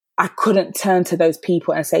I couldn't turn to those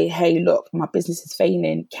people and say, hey, look, my business is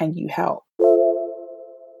failing. Can you help?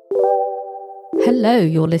 Hello,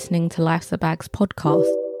 you're listening to Life's a Bags podcast,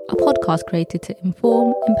 a podcast created to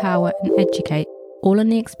inform, empower and educate all on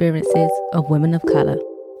the experiences of women of colour.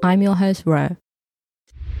 I'm your host, Ro.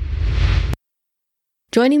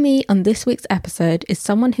 Joining me on this week's episode is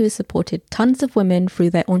someone who has supported tons of women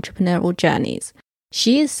through their entrepreneurial journeys.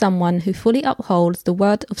 She is someone who fully upholds the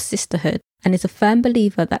word of sisterhood and is a firm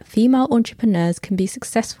believer that female entrepreneurs can be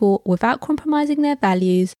successful without compromising their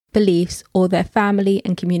values, beliefs, or their family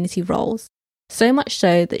and community roles. So much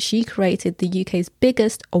so that she created the UK's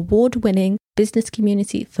biggest award-winning business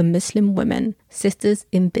community for Muslim women, Sisters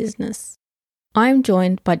in Business. I'm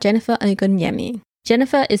joined by Jennifer Ogunyemi.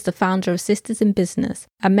 Jennifer is the founder of Sisters in Business,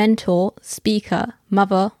 a mentor, speaker,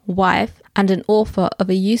 mother, wife, and an author of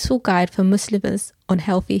a useful guide for Muslims on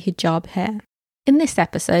healthy hijab hair. In this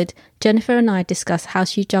episode, Jennifer and I discuss how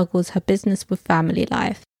she juggles her business with family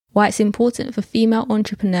life, why it's important for female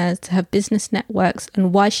entrepreneurs to have business networks,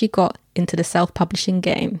 and why she got into the self-publishing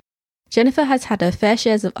game. Jennifer has had her fair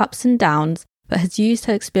shares of ups and downs, but has used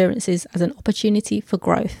her experiences as an opportunity for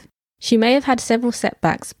growth. She may have had several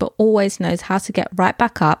setbacks, but always knows how to get right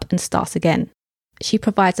back up and start again. She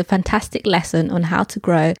provides a fantastic lesson on how to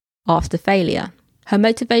grow after failure. Her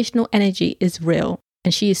motivational energy is real,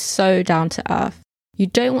 and she is so down to earth. You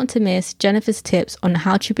don't want to miss Jennifer's tips on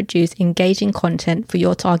how to produce engaging content for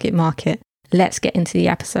your target market. Let's get into the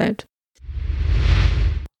episode.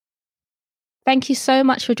 Thank you so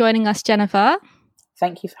much for joining us, Jennifer.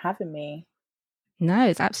 Thank you for having me. No,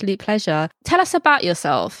 it's an absolute pleasure. Tell us about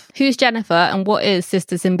yourself. Who's Jennifer and what is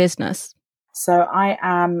Sisters in Business? So I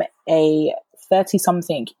am a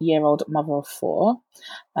 30-something-year-old mother of four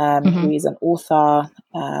who is an author,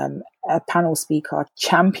 a panel speaker,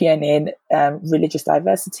 championing religious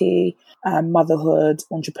diversity, motherhood,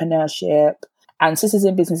 entrepreneurship. And Sisters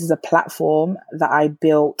in Business is a platform that I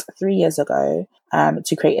built 3 years ago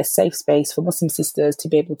to create a safe space for Muslim sisters to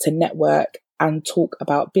be able to network and talk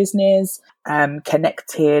about business,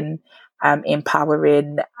 connecting,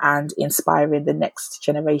 empowering and inspiring the next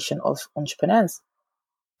generation of entrepreneurs.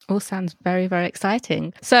 All sounds very, very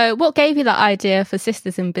exciting. So what gave you that idea for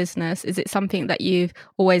Sisters in Business? Is it something that you've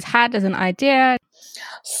always had as an idea?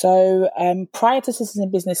 So prior to Sisters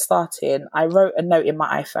in Business starting, I wrote a note in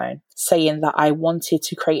my iPhone saying that I wanted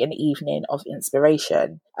to create an evening of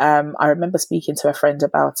inspiration. I remember speaking to a friend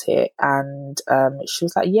about it and she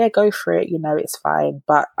was like, yeah, go for it. You know, it's fine.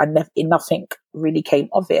 But nothing really came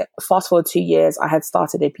of it. Fast forward 2 years, I had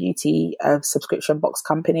started a beauty subscription box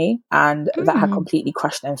company and that had completely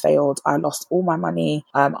crashed and failed. I lost all my money.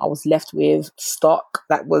 I was left with stock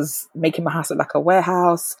that was making my house look like a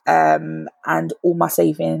warehouse. And all my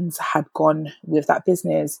savings had gone with that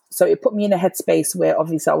business. So it put me in a headspace where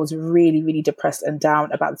obviously I was really, really depressed and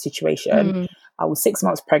down about the situation. I was 6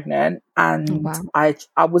 months pregnant and I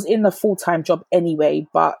was in a full-time job anyway,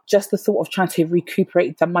 but just the thought of trying to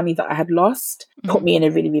recuperate the money that I had lost put me in a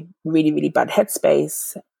really, really, really bad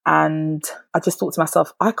headspace. And I just thought to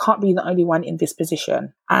myself, I can't be the only one in this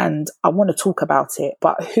position and I want to talk about it,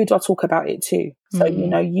 but who do I talk about it to? So,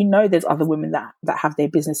 you know, there's other women that have their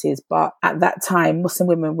businesses, but at that time, Muslim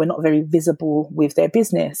women were not very visible with their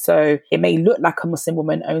business. So it may look like a Muslim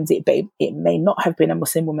woman owns it, but it may not have been a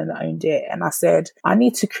Muslim woman that owned it. And I said, I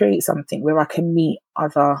need to create something where I can meet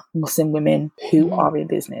other Muslim women who are in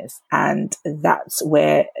business. And that's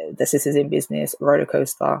where the Sisters in Business roller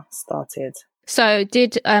coaster started. So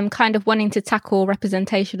did kind of wanting to tackle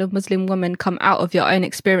representation of Muslim women come out of your own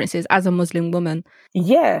experiences as a Muslim woman?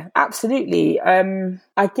 Yeah, absolutely.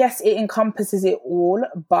 I guess it encompasses it all,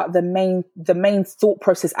 but the main thought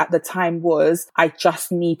process at the time was I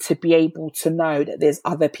just need to be able to know that there's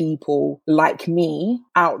other people like me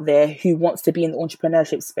out there who wants to be in the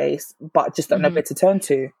entrepreneurship space, but just don't know where to turn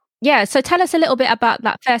to. Yeah, so tell us a little bit about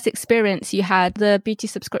that first experience you had, the beauty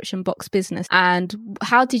subscription box business, and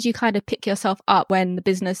how did you kind of pick yourself up when the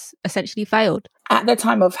business essentially failed? At the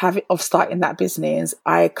time of starting that business,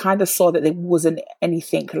 I kind of saw that there wasn't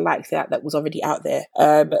anything like that was already out there.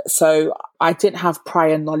 So I didn't have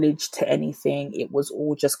prior knowledge to anything. It was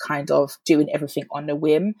all just kind of doing everything on a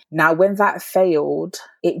whim. Now, when that failed,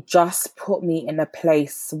 it just put me in a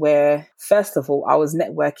place where, first of all, I was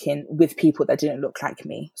networking with people that didn't look like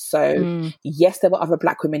me. So yes, there were other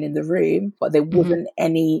Black women in the room, but there wasn't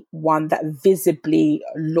anyone that visibly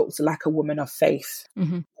looked like a woman of faith.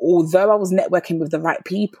 Although I was networking with the right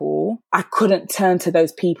people, I couldn't turn to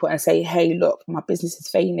those people and say, hey, look, my business is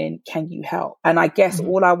failing. Can you help? And I guess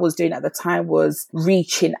all I was doing at the time was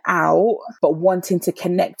reaching out, but wanting to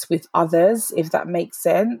connect with others, if that makes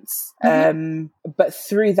sense. But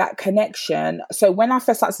through that connection, so when I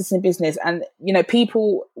first started this in business, and, you know,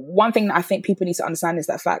 people, one thing that I think people need to understand is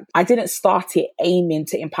that fact, I didn't start it aiming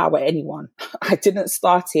to empower anyone. I didn't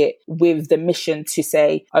start it with the mission to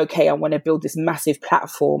say, okay, I want to build this massive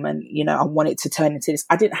platform and, you know, I want it to turn into this.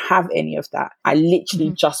 I didn't have any of that. I literally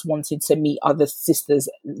just wanted to meet other sisters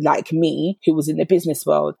like me who was in the business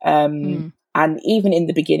world. And even in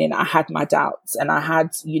the beginning, I had my doubts, and I had,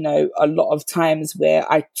 you know, a lot of times where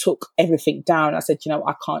I took everything down. I said, you know,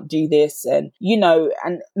 I can't do this. And, you know,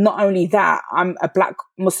 and not only that, I'm a Black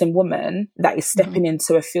Muslim woman that is stepping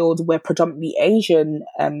into a field where predominantly Asian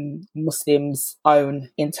Muslims own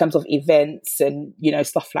in terms of events and, you know,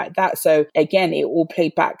 stuff like that. So again, it all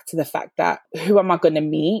played back to the fact that who am I going to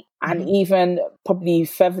meet? And even probably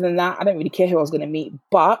further than that, I don't really care who I was going to meet,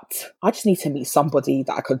 but I just need to meet somebody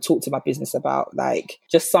that I can talk to my business about, like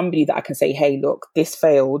just somebody that I can say, hey, look, this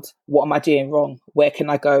failed. What am I doing wrong? Where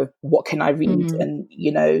can I go? What can I read? And,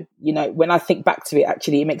 you know, when I think back to it,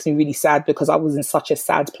 actually, it makes me really sad because I was in such a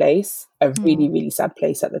sad place, a really, really sad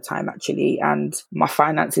place at the time, actually. And my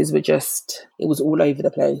finances were just, it was all over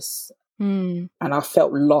the place. And I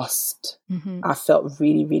felt lost. I felt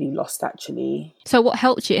really, really lost, actually. So what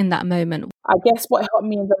helped you in that moment? I guess what helped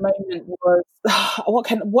me in the moment was,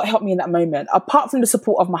 what helped me in that moment, apart from the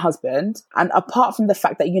support of my husband and apart from the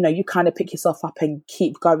fact that, you know, you kind of pick yourself up and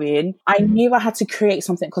keep going, I knew I had to create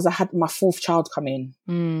something because I had my fourth child coming.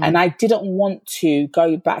 And I didn't want to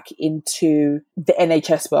go back into the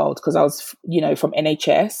NHS world because I was, you know, from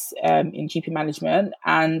NHS in GP management,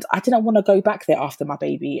 and I didn't want to go back there after my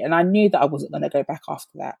baby. And I knew that I wasn't going to go back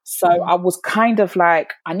after that. So I was kind of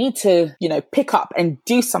like, I need to, you know, pick up and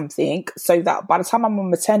do something so that by the time I'm on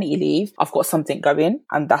maternity leave, I've got something going.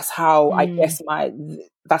 And that's how I guess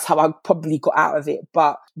that's how I probably got out of it.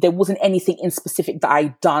 But there wasn't anything in specific that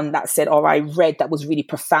I'd done that said, or I read that was really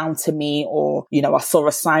profound to me, or, you know, I saw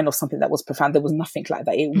a sign of something that was profound. There was nothing like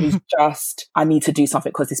that. It was just, I need to do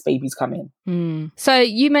something because this baby's coming. So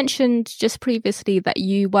you mentioned just previously that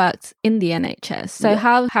you worked in the NHS. So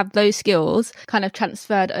how have those skills kind of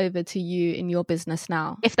transferred over to you in your business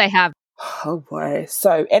now, if they have? Oh boy.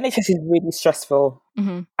 So NHS is really stressful.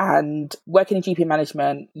 And working in GP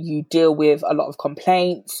management, you deal with a lot of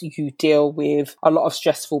complaints, you deal with a lot of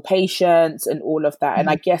stressful patients and all of that. And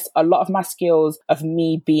I guess a lot of my skills of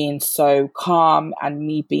me being so calm and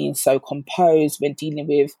me being so composed when dealing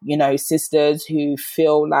with, you know, sisters who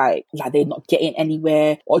feel like they're not getting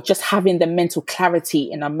anywhere, or just having the mental clarity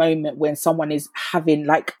in a moment when someone is having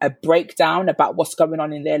like a breakdown about what's going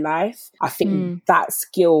on in their life. I think that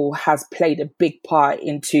skill has played a big part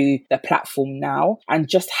into the platform now. And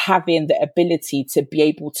just having the ability to be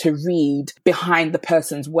able to read behind the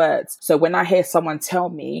person's words. So when I hear someone tell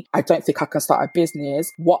me, I don't think I can start a business,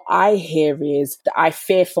 what I hear is that I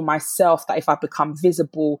fear for myself that if I become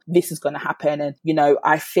visible, this is going to happen. And, you know,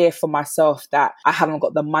 I fear for myself that I haven't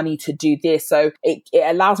got the money to do this. So it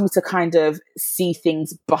allows me to kind of see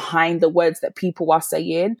things behind the words that people are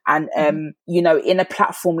saying. And, you know, in a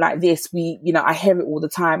platform like this, I hear it all the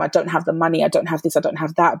time. I don't have the money. I don't have this. I don't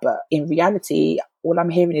have that. But in reality, all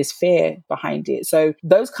I'm hearing is fear behind it. So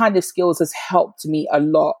those kind of skills has helped me a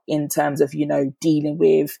lot in terms of, you know, dealing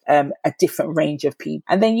with a different range of people.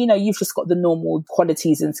 And then, you know, you've just got the normal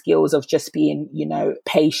qualities and skills of just being, you know,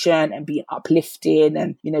 patient and being uplifting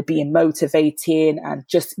and, you know, being motivating and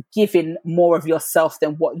just giving more of yourself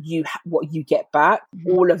than what you get back.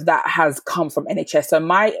 All of that has come from NHS. So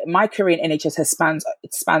my career in NHS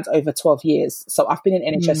spans over 12 years. So I've been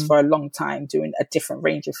in NHS for a long time doing a different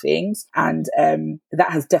range of things. And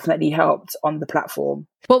that has definitely helped on the platform.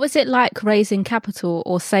 What was it like raising capital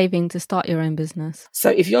or saving to start your own business? So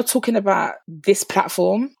if you're talking about this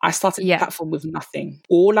platform, I started the platform with nothing.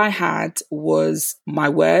 All I had was my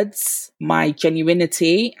words, my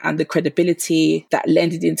genuinity, and the credibility that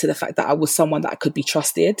lended into the fact that I was someone that could be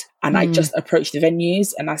trusted. And I just approached the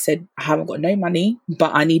venues and I said, I haven't got no money,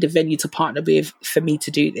 but I need a venue to partner with for me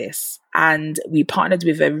to do this. And we partnered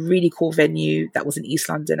with a really cool venue that was in East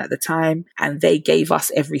London at the time. And they gave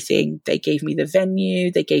us everything. They gave me the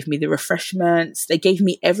venue. They gave me the refreshments. They gave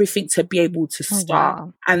me everything to be able to start. Oh,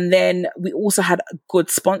 wow. And then we also had a good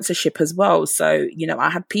sponsorship as well. So, you know, I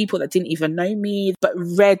had people that didn't even know me, but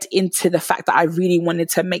read into the fact that I really wanted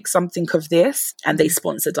to make something of this. And they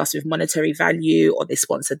sponsored us with monetary value, or they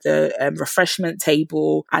sponsored the the refreshment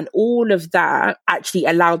table, and all of that actually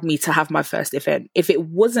allowed me to have my first event. If it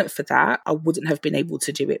wasn't for that, I wouldn't have been able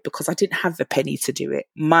to do it because I didn't have the penny to do it.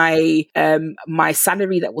 My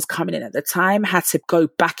salary that was coming in at the time had to go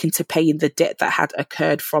back into paying the debt that had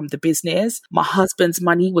occurred from the business. My husband's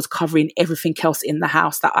money was covering everything else in the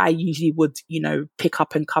house that I usually would, pick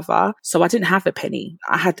up and cover. So I didn't have a penny.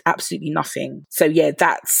 I had absolutely nothing. So yeah,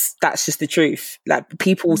 that's just the truth. Like,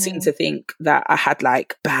 people seem to think that I had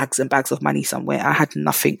like bags and bags of money somewhere. I had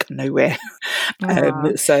nothing, nowhere.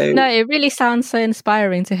 So no, it really sounds so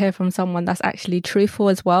inspiring to hear from someone that's actually truthful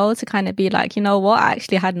as well, to kind of be like, you know what, I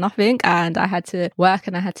actually had nothing and I had to work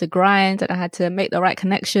and I had to grind and I had to make the right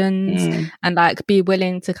connections and like be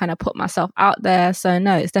willing to kind of put myself out there. So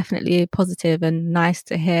no, it's definitely positive and nice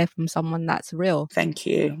to hear from someone that's real. Thank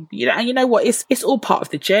you. And you know what? It's all part of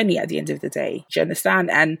the journey at the end of the day. Do you understand?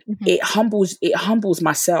 And it humbles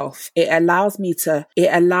myself. It allows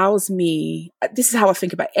me, this is how I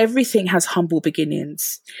think about it. Everything has humble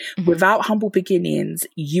beginnings. Without humble beginnings,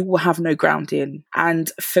 you will have no grounding.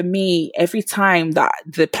 And for me, every time that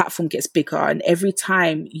the platform gets bigger and every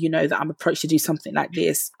time, that I'm approached to do something like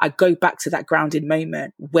this, I go back to that grounding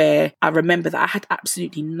moment where I remember that I had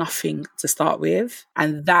absolutely nothing to start with.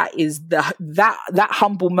 And that is that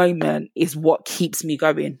humble moment is what keeps me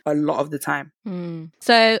going a lot of the time.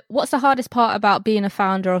 So what's the hardest part about being a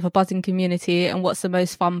founder of a buzzing community and what's the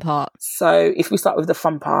most fun part? So if we start with the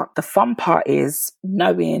fun part is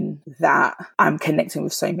knowing that I'm connecting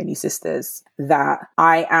with so many sisters, that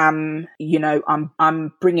I am,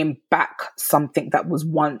 I'm bringing back something that was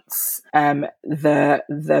once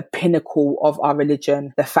the pinnacle of our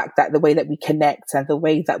religion. The fact that the way that we connect and the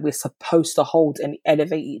way that we're supposed to hold and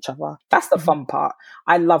elevate each other. That's the fun part.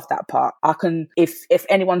 I love that part. If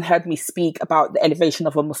anyone heard me speak about the elevation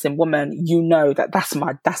of a Muslim woman, that's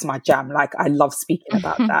my jam. Like, I love speaking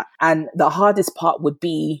about that. And the hardest part would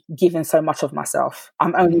be giving so much of myself.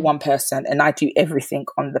 I'm only one person and I do everything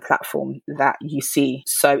on the platform that you see.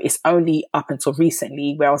 So it's only up until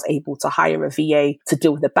recently where I was able to hire a VA to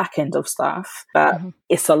deal with the back end of stuff. But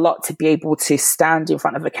it's a lot to be able to stand in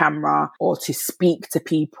front of a camera or to speak to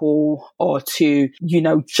people or to,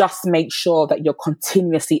 just make sure that you're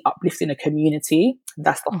continuously uplifting a community.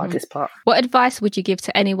 That's the hardest part. What advice would you give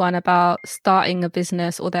to anyone about starting a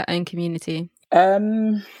business or their own community?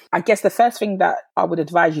 I guess the first thing that I would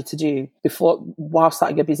advise you to do while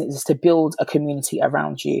starting your business is to build a community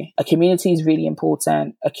around you. A community is really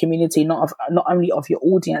important. A community not only of your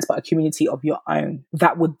audience, but a community of your own.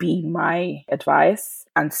 That would be my advice.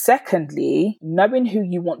 And secondly, knowing who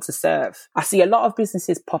you want to serve. I see a lot of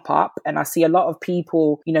businesses pop up and I see a lot of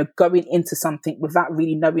people, going into something without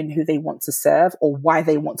really knowing who they want to serve or why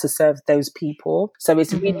they want to serve those people. So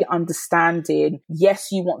it's really understanding,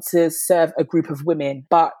 yes, you want to serve a group of women,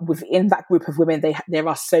 but within that group of women, there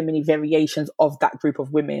are so many variations of that group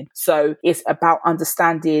of women. So it's about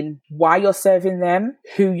understanding why you're serving them,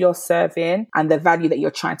 who you're serving, and the value that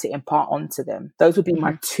you're trying to impart onto them. Those would be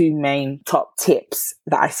my two main top tips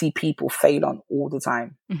that I see people fail on all the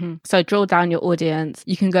time. So drill down your audience.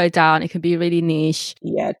 You can go down. It can be really niche.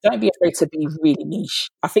 Yeah, don't be afraid to be really niche.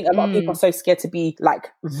 I think a lot of people are so scared to be like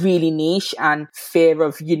really niche and fear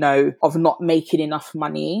of, of not making enough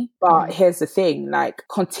money. But here's the thing, like,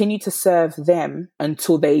 continue to serve them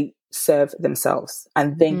until they serve themselves,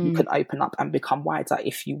 and then you can open up and become wider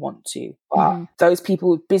if you want to. But those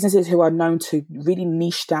businesses who are known to really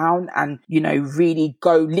niche down and really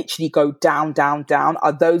literally go down,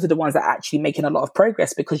 those are the ones that are actually making a lot of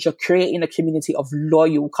progress, because you're creating a community of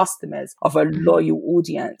loyal customers, of a loyal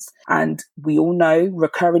audience. And we all know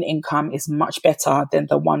recurring income is much better than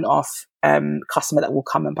the one-off customer that will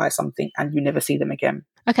come and buy something and you never see them again.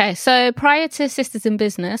 Okay, so prior to Sisters in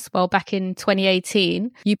Business, back in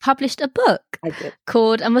 2018, you published a book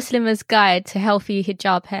called A Muslima's Guide to Healthy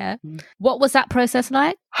Hijab Hair. What was that process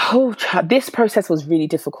like? Oh, this process was really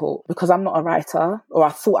difficult because I'm not a writer, or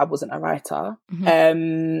I thought I wasn't a writer.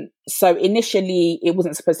 So initially, it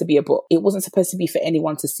wasn't supposed to be a book. It wasn't supposed to be for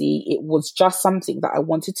anyone to see. It was just something that I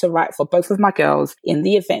wanted to write for both of my girls in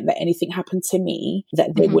the event that anything happened to me,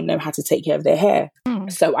 that they would know how to take care of their hair.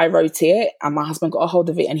 So I wrote it and my husband got a hold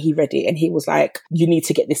of it and he read it and he was like, you need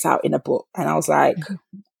to get this out in a book. And I was like,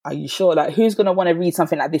 are you sure? Like, who's going to want to read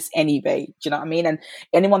something like this anyway? Do you know what I mean? And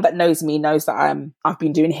anyone that knows me knows that I've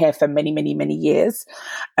been doing hair for many, many, many years.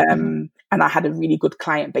 And I had a really good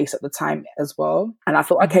client base at the time as well. And I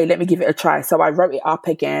thought, okay, let me give it a try. So I wrote it up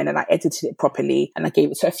again and I edited it properly. And I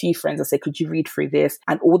gave it to a few friends. I said, could you read through this?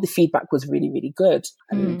 And all the feedback was really, really good.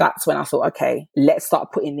 And that's when I thought, okay, let's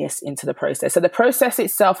start putting this into the process. So the process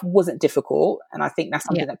itself wasn't difficult. And I think that's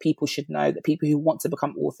something that people should know, that people who want to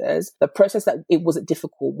become authors, the process, that it wasn't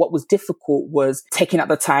difficult. What was difficult was taking out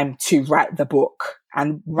the time to write the book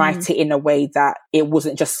and write it in a way that it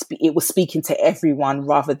wasn't just, it was speaking to everyone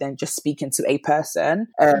rather than just speaking to a person.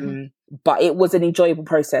 But it was an enjoyable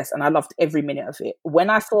process and I loved every minute of it. When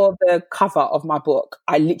I saw the cover of my book,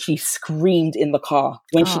 I literally screamed in the car.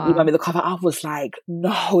 When she emailed me the cover, I was like,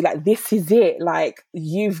 no, like this is it. Like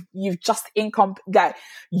you've just like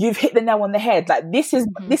you've hit the nail on the head. Like this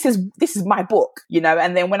is my book, you know?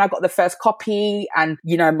 And then when I got the first copy and,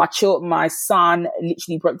 you know, my son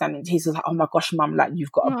literally broke down into tears. He was like, oh my gosh, mum, like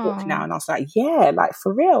you've got a book now. And I was like, yeah, like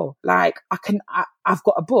for real. Like I've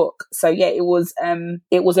got a book. So yeah, it was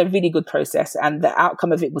a really good process and the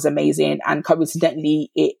outcome of it was amazing. And coincidentally,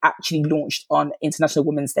 it actually launched on International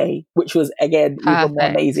Women's Day, which was again even more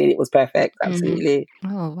amazing. It was perfect. Absolutely.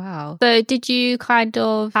 Oh, wow. So did you kind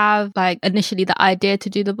of have like initially the idea to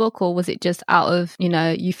do the book, or was it just out of, you know,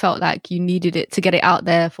 you felt like you needed it to get it out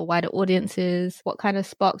there for wider audiences? What kind of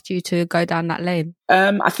sparked you to go down that lane?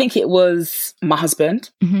 I think it was my husband.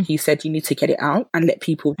 He said, you need to get it out and let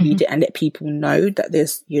people read it and let people know that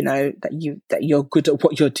there's, you know, that you're good at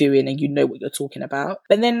what you're doing and you know what you're talking about.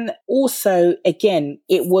 But then also, again,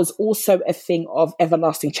 it was also a thing of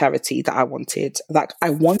everlasting charity that I wanted. Like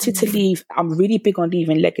I wanted to leave, I'm really big on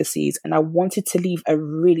leaving legacies and I wanted to leave a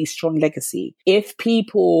really strong legacy. If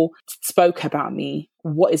people spoke about me,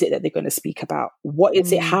 what is it that they're going to speak about? What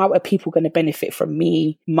is it? How are people going to benefit from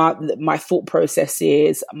me? My thought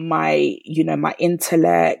processes, my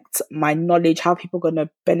intellect, my knowledge, how are people going to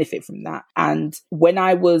benefit from that? And when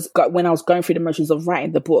I was going through the motions of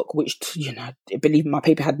writing the book, which, you know, believe me, my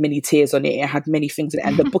paper had many tears on it. It had many things in it.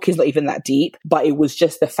 And the book is not even that deep, but it was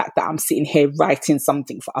just the fact that I'm sitting here writing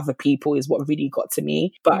something for other people is what really got to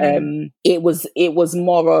me. But it was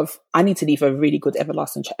more of, I need to leave a really good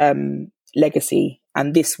everlasting legacy.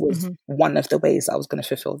 And this was one of the ways I was going to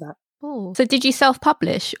fulfill that. Oh. So did you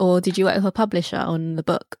self-publish or did you work with a publisher on the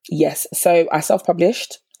book? Yes. So I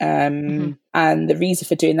self-published. And the reason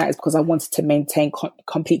for doing that is because I wanted to maintain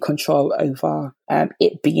complete control over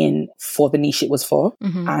it being for the niche it was for,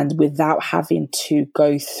 and without having to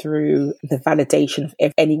go through the validation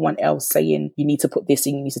of anyone else saying you need to put this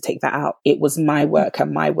in, you need to take that out. It was my work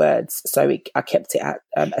and my words, so I kept it at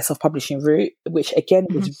a self-publishing route, which again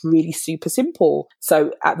was really super simple.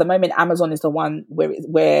 So at the moment, Amazon is the one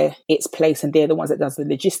where it's placed, and they're the ones that does the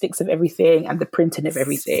logistics of everything and the printing of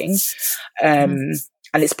everything.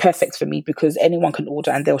 And it's perfect for me because anyone can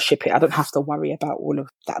order and they'll ship it. I don't have to worry about all of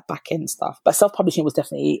that back end stuff. But self-publishing was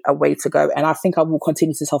definitely a way to go. And I think I will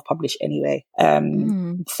continue to self-publish anyway,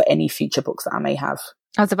 for any future books that I may have.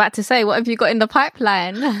 I was about to say, what have you got in the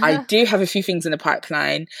pipeline? I do have a few things in the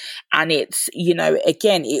pipeline. And it's, you know,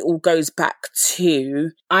 again, it all goes back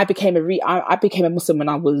to, I became a Muslim when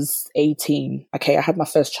I was 18. Okay, I had my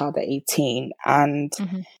first child at 18. And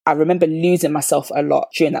I remember losing myself a lot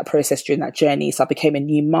during that process, during that journey. So I became a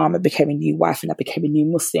new mom, I became a new wife, and I became a new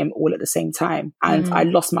Muslim all at the same time. And I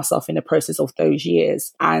lost myself in the process of those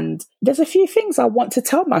years. And there's a few things I want to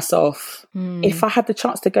tell myself if I had the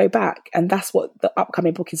chance to go back. And that's what the upcoming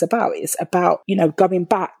book is about. It's about, you know, going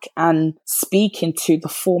back and speaking to the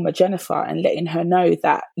former Jennifer and letting her know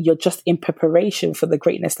that you're just in preparation for the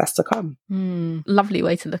greatness that's to come. Lovely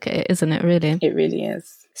way to look at it, isn't it, really? It really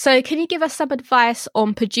is. So can you give us some advice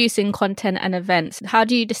on producing content and events? How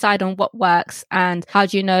do you decide on what works and how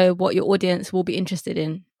do you know what your audience will be interested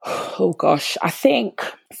in? Oh gosh, I think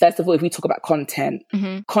first of all, if we talk about content,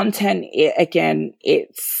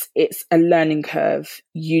 it's a learning curve.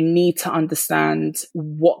 You need to understand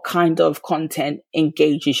what kind of content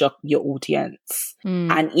engages your audience.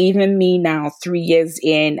 And even me now, 3 years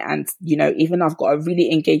in, and, you know, even I've got a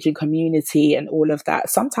really engaging community and all of that,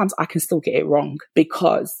 sometimes I can still get it wrong,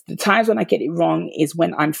 because the times when I get it wrong is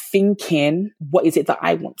when I'm thinking, what is it that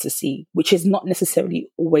I want to see? Which is not necessarily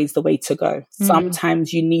always the way to go.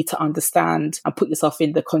 Sometimes you need to understand and put yourself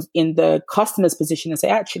in the customer's position and say,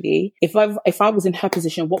 actually, if I was in her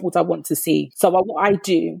position, what would I want to see? So what I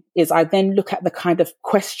do is I then look at the kind of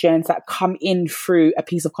questions that come in through a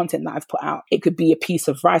piece of content that I've put out. It could be a piece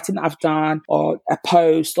of writing that I've done, or a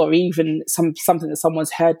post, or even something that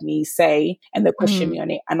someone's heard me say and they question me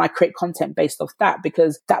on it. And I create content based off that,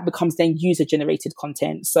 because that becomes then user generated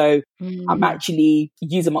content. So I'm actually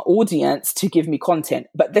using my audience to give me content.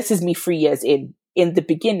 But this is me 3 years in. in the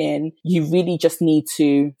beginning, you really just need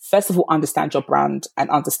to, first of all, understand your brand and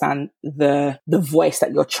understand the voice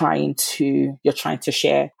that you're trying to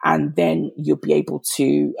share. And then you'll be able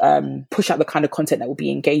to push out the kind of content that will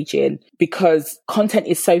be engaging, because content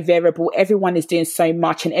is so variable. Everyone is doing so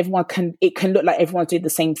much, and it can look like everyone's doing the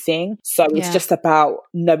same thing. So it's just about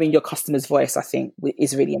knowing your customer's voice, I think,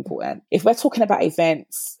 is really important. If we're talking about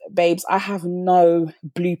events, babes, I have no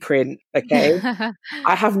blueprint, okay?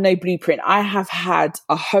 I have no blueprint. I have had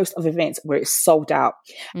a host of events where it's sold out.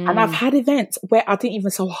 And I've had events where I didn't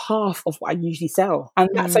even sell half of what I usually sell. And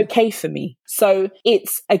that's okay for me. So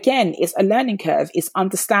it's a learning curve. It's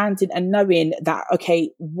understanding and knowing that,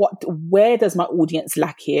 okay, where does my audience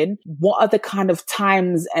lack in? What are the kind of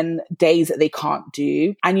times and days that they can't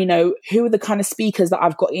do? And, who are the kind of speakers that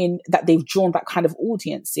I've got in that they've drawn that kind of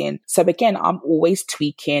audience in? So again, I'm always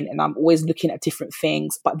tweaking and I'm always looking at different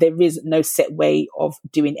things, but there is no set way of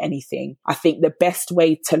doing anything. I think the best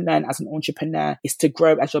way to learn as an entrepreneur is to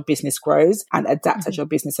grow as your business grows and adapt as your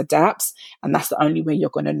business adapts. And that's the only way you're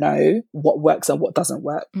going to know what works and what doesn't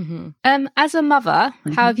work. As a mother,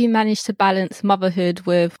 how have you managed to balance motherhood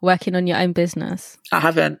with working on your own business? I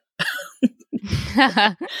haven't.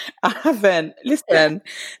 I haven't. Listen,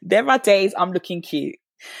 there are days I'm looking cute.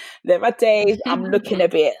 There are days I'm looking a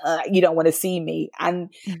bit, you don't want to see me.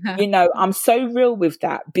 And, I'm so real with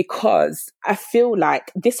that, because I feel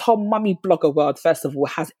like this whole mummy blogger world, first of all,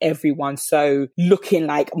 has everyone so looking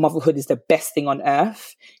like motherhood is the best thing on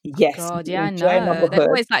earth. Yes. God, yeah, I know. They've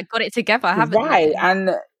always got it together, haven't they? Right.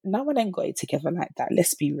 And no one ain't got it together like that.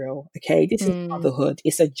 Let's be real. Okay. This is motherhood.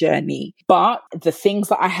 It's a journey. But the things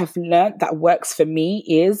that I have learned that works for me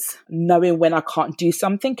is knowing when I can't do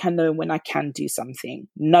something and knowing when I can do something.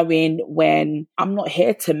 Knowing when I'm not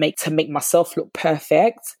here to make myself look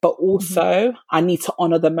perfect, but also I need to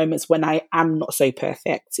honor the moments when I am not so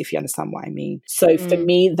perfect, if you understand what I mean. So for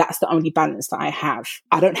me, that's the only balance that I have.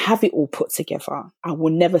 I don't have it all put together. I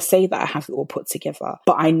will never say that I have it all put together,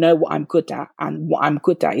 but I know what I'm good at, and what I'm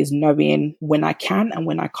good at is knowing when I can and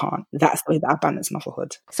when I can't. That's the way that I balance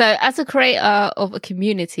motherhood. So as a creator of a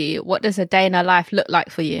community, what does a day in a life look like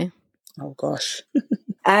for you? Oh gosh.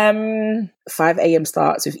 5 a.m.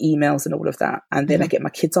 starts with emails and all of that. And then I get my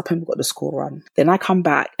kids up and we've got the school run. Then I come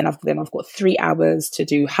back and I've got 3 hours to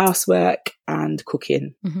do housework and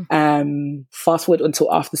cooking. Fast forward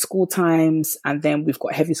until after school times. And then we've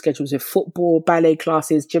got heavy schedules with football, ballet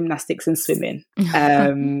classes, gymnastics and swimming.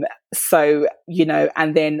 So,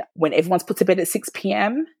 and then when everyone's put to bed at 6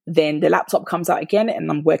 p.m, then the laptop comes out again and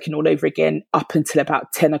I'm working all over again up until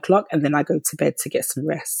about 10 o'clock. And then I go to bed to get some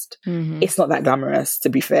rest. It's not that glamorous, to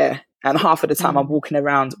be fair. And half of the time I'm walking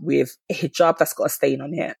around with a hijab that's got a stain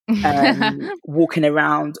on it. Walking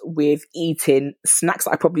around with eating snacks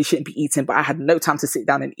that I probably shouldn't be eating, but I had no time to sit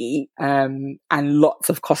down and eat. And lots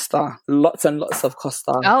of Costa. Lots and lots of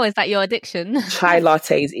Costa. Oh, is that your addiction? Chai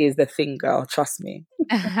lattes is the thing, girl. Trust me.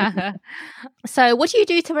 So what do you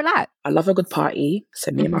do to relax? I love a good party. So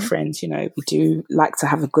me and my friends, we do like to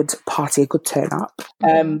have a good party, a good turn up.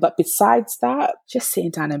 But besides that, just sitting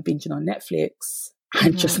down and binging on Netflix.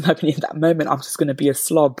 And just knowing in that moment, I'm just going to be a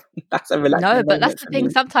slob. That's a relaxing moment. No, but that's the thing.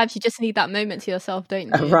 Sometimes you just need that moment to yourself, don't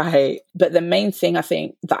you? Right. But the main thing I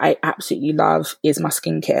think that I absolutely love is my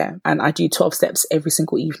skincare. And I do 12 steps every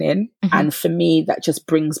single evening. And for me, that just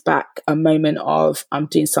brings back a moment of I'm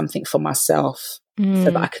doing something for myself.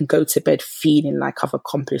 So that I can go to bed feeling like I've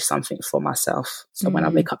accomplished something for myself. So when I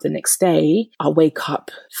wake up the next day, I wake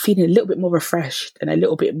up feeling a little bit more refreshed and a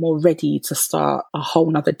little bit more ready to start a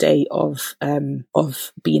whole nother day of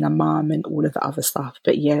being a mom and all of the other stuff.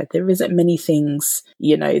 But yeah, there isn't many things,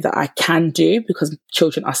 that I can do because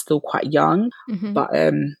children are still quite young. But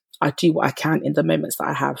I do what I can in the moments that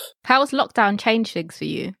I have. How has lockdown changed things for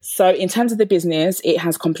you? So in terms of the business, it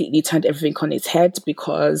has completely turned everything on its head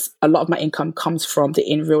because a lot of my income comes from the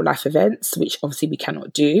in real life events, which obviously we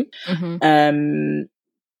cannot do.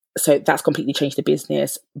 So that's completely changed the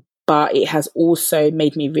business. But it has also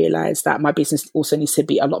made me realize that my business also needs to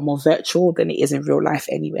be a lot more virtual than it is in real life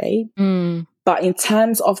anyway. But in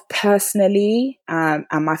terms of personally and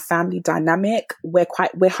my family dynamic, we're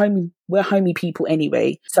homey people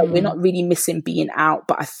anyway. So we're not really missing being out.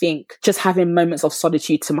 But I think just having moments of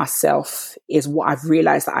solitude to myself is what I've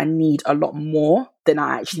realized that I need a lot more than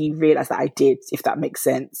I actually realized that I did, if that makes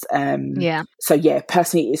sense. So yeah,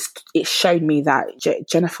 personally, it showed me that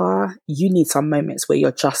Jennifer, you need some moments where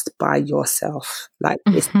you're just by yourself. Like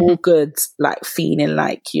it's all good, like feeling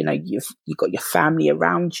like, you've got your family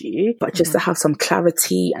around you, but just to have have some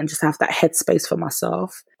clarity and just have that headspace for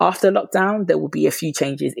myself. After lockdown, there will be a few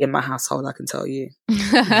changes in my household, I can tell you.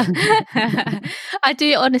 I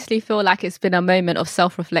do honestly feel like it's been a moment of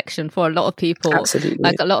self-reflection for a lot of people. Absolutely.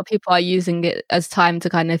 Like a lot of people are using it as time to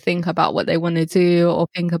kind of think about what they want to do, or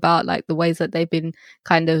think about like the ways that they've been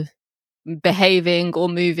kind of behaving or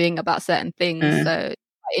moving about certain things. So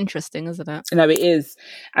interesting, isn't it? No, it is.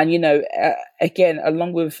 And again,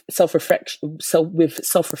 along with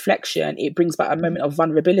self-reflection, it brings back a moment of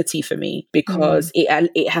vulnerability for me, because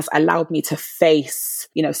it has allowed me to face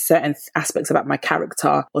certain aspects about my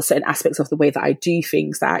character, or certain aspects of the way that I do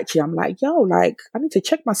things, that actually I'm like, I need to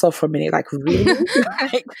check myself for a minute, like, really?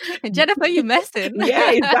 Like, Jennifer, you messing?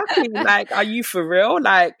 Yeah, exactly. Like, are you for real?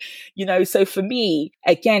 Like, so for me,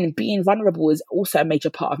 again, being vulnerable is also a major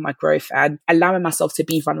part of my growth, and allowing myself to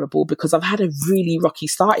be vulnerable, because I've had a really rocky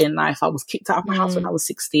start in life. I was kicked out of my house when I was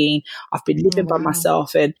 16. I've been living by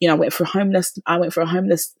myself, and I went for a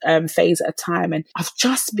homeless phase at a time, and I've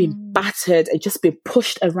just been battered and just been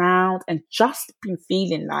pushed around and just been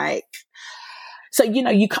feeling like, so,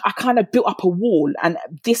 I kind of built up a wall, and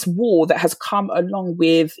this wall that has come along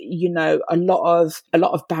with, a lot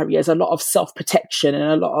of barriers, a lot of self-protection, and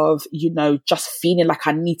a lot of, just feeling like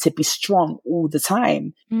I need to be strong all the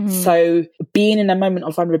time. So being in a moment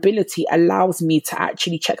of vulnerability allows me to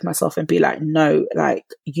actually check myself and be like, no, like,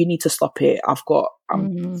 you need to stop it.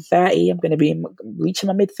 I'm 30. I'm going to be reaching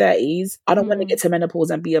my mid-30s. I don't want to get to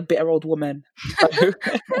menopause and be a bitter old woman. So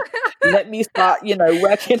let me start,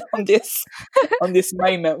 working on this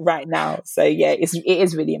moment right now. So yeah, it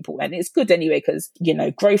is really important. It's good anyway, because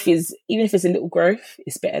growth is, even if it's a little growth,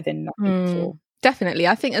 it's better than nothing before. Definitely.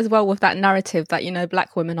 I think as well, with that narrative that,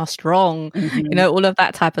 Black women are strong, all of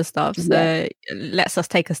that type of stuff. So it lets us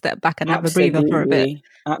take a step back and have a breather for a bit.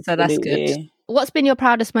 Absolutely. So that's good. What's been your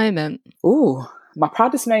proudest moment? Ooh, my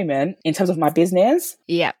proudest moment in terms of my business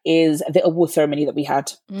is the award ceremony that we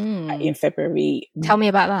had in February. Tell me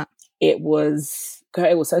about that. It was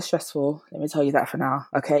so stressful. Let me tell you that for now.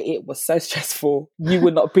 Okay, it was so stressful. You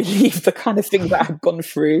would not believe the kind of things that I've gone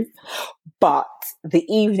through. But the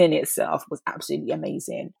evening itself was absolutely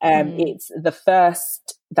amazing. It's the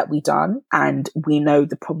first that we done, and we know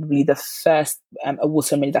probably the first award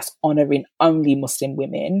ceremony that's honouring only Muslim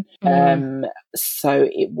women. So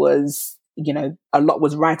it was, a lot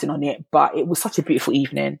was riding on it, but it was such a beautiful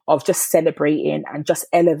evening of just celebrating and just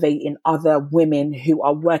elevating other women who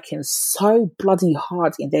are working so bloody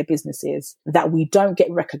hard in their businesses that we don't get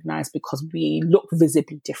recognized because we look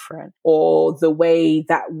visibly different, or the way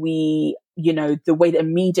that we, the way that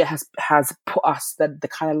media has put us, the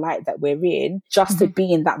kind of light that we're in, just to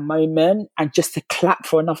be in that moment and just to clap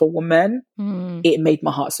for another woman, it made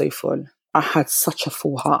my heart so full. I had such a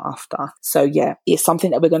full heart after. So yeah, it's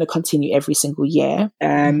something that we're going to continue every single year.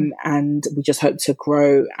 And we just hope to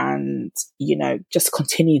grow and, just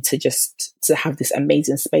continue to have this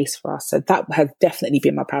amazing space for us. So that has definitely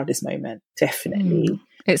been my proudest moment. Definitely.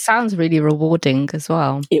 It sounds really rewarding as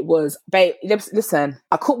well. It was. Babe, listen,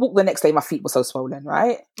 I couldn't walk the next day. My feet were so swollen,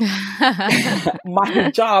 right? My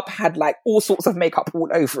hijab had like all sorts of makeup all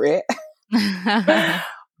over it.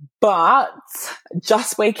 But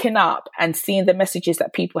just waking up and seeing the messages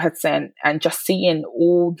that people had sent, and just seeing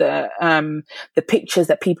all the pictures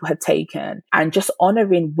that people had taken, and just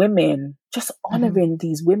honouring women, just honouring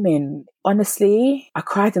these women. Honestly, I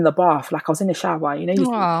cried in the bath, like I was in the shower,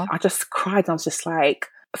 I just cried. I was just like,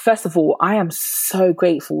 first of all, I am so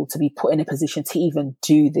grateful to be put in a position to even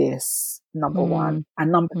do this. Number one.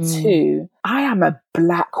 And number two, I am a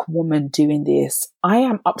Black woman doing this. I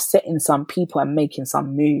am upsetting some people and making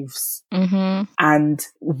some moves. And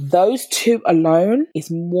those two alone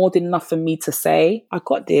is more than enough for me to say, I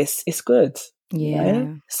got this. It's good.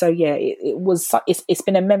 Yeah. So yeah, it's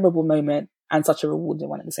been a memorable moment and such a rewarding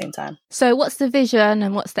one at the same time. So what's the vision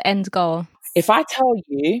and what's the end goal? If I tell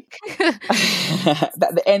you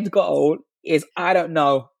that the end goal is, I don't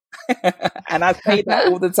know. And I say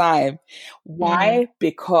that all the time. Why?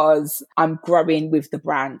 Because I'm growing with the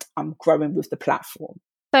brand. I'm growing with the platform.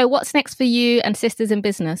 So what's next for you and Sisters in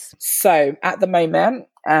Business? So at the moment,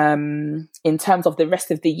 in terms of the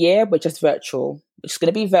rest of the year, we're just virtual. We're just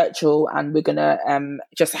going to be virtual, and we're going to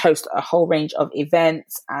just host a whole range of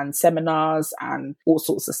events and seminars and all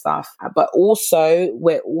sorts of stuff. But also,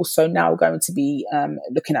 we're also now going to be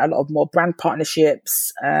looking at a lot of more brand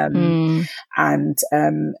partnerships and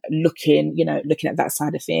looking at that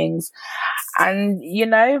side of things. And,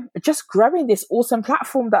 just growing this awesome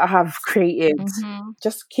platform that I have created,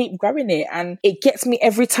 just keep growing it. And it gets me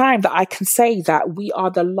every time that I can say that we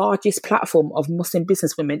are the largest platform of Muslim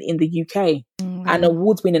businesswomen in the UK. and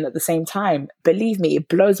award winning at the same time. Believe me, it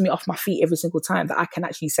blows me off my feet every single time that I can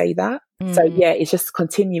actually say that. So yeah, it's just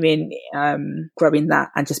continuing growing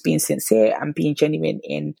that and just being sincere and being genuine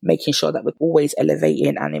in making sure that we're always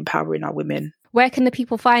elevating and empowering our women. Where can the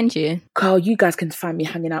people find you? Girl, you guys can find me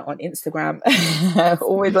hanging out on Instagram.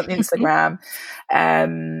 Always on Instagram.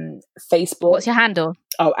 Facebook. What's your handle?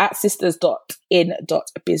 Oh, at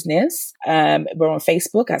sisters.in.business. We're on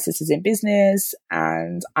Facebook at Sisters in Business.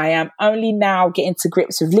 And I am only now getting to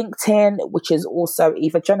grips with LinkedIn, which is also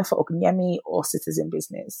either Jennifer Ogunyemi or Sisters in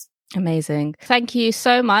Business. Amazing. Thank you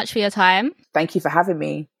so much for your time. Thank you for having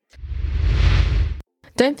me.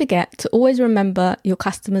 Don't forget to always remember your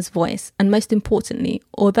customer's voice. And most importantly,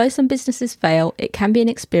 although some businesses fail, it can be an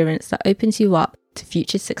experience that opens you up to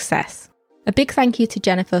future success. A big thank you to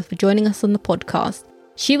Jennifer for joining us on the podcast.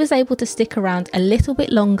 She was able to stick around a little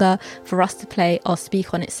bit longer for us to play our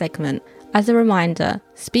Speak On It segment. As a reminder,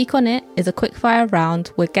 Speak On It is a quickfire round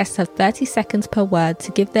where guests have 30 seconds per word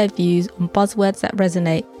to give their views on buzzwords that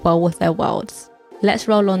resonate well with their worlds. Let's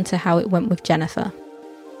roll on to how it went with Jennifer.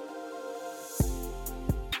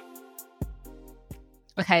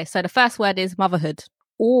 Okay, so the first word is motherhood.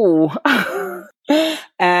 Ooh.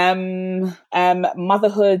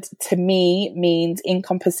 Motherhood to me means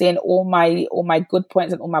encompassing all my good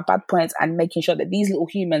points and all my bad points and making sure that these little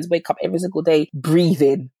humans wake up every single day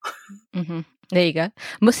breathing. There you go.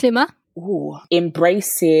 Muslimah. Ooh,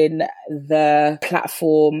 embracing the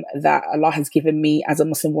platform that Allah has given me as a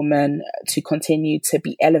Muslim woman to continue to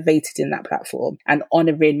be elevated in that platform and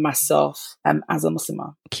honouring myself as a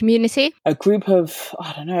Muslimah. Community. A group of,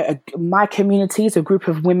 my community is a group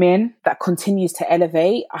of women that continues to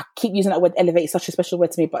elevate. I keep using that word elevate, it's such a special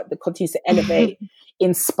word to me, but that continues to elevate,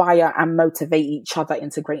 inspire and motivate each other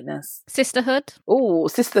into greatness. Sisterhood. Oh,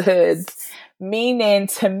 sisterhood. Meaning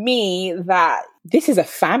to me that this is a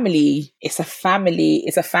family. It's a family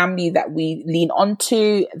that we lean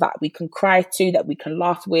onto, that we can cry to, that we can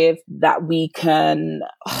laugh with, that we can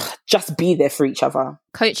just be there for each other.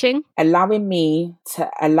 Coaching. Allowing me to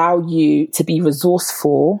allow you to be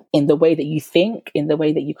resourceful in the way that you think, in the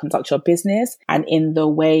way that you conduct your business, and in the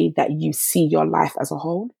way that you see your life as a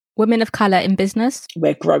whole. Women of colour in business.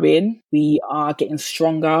 We're growing, we are getting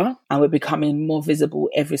stronger, and we're becoming more visible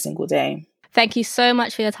every single day. Thank you so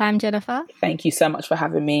much for your time, Jennifer. Thank you so much for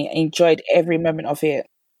having me. I enjoyed every moment of it.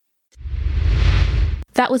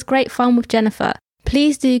 That was great fun with Jennifer.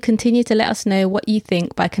 Please do continue to let us know what you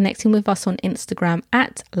think by connecting with us on Instagram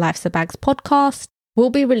at Life's a Bags Podcast. We'll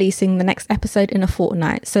be releasing the next episode in a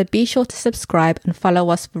fortnight, so be sure to subscribe and follow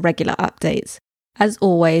us for regular updates. As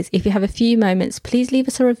always, if you have a few moments, please leave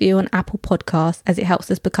us a review on Apple Podcasts as it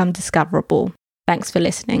helps us become discoverable. Thanks for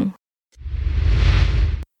listening.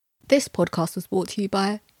 This podcast was brought to you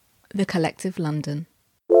by The Collective London.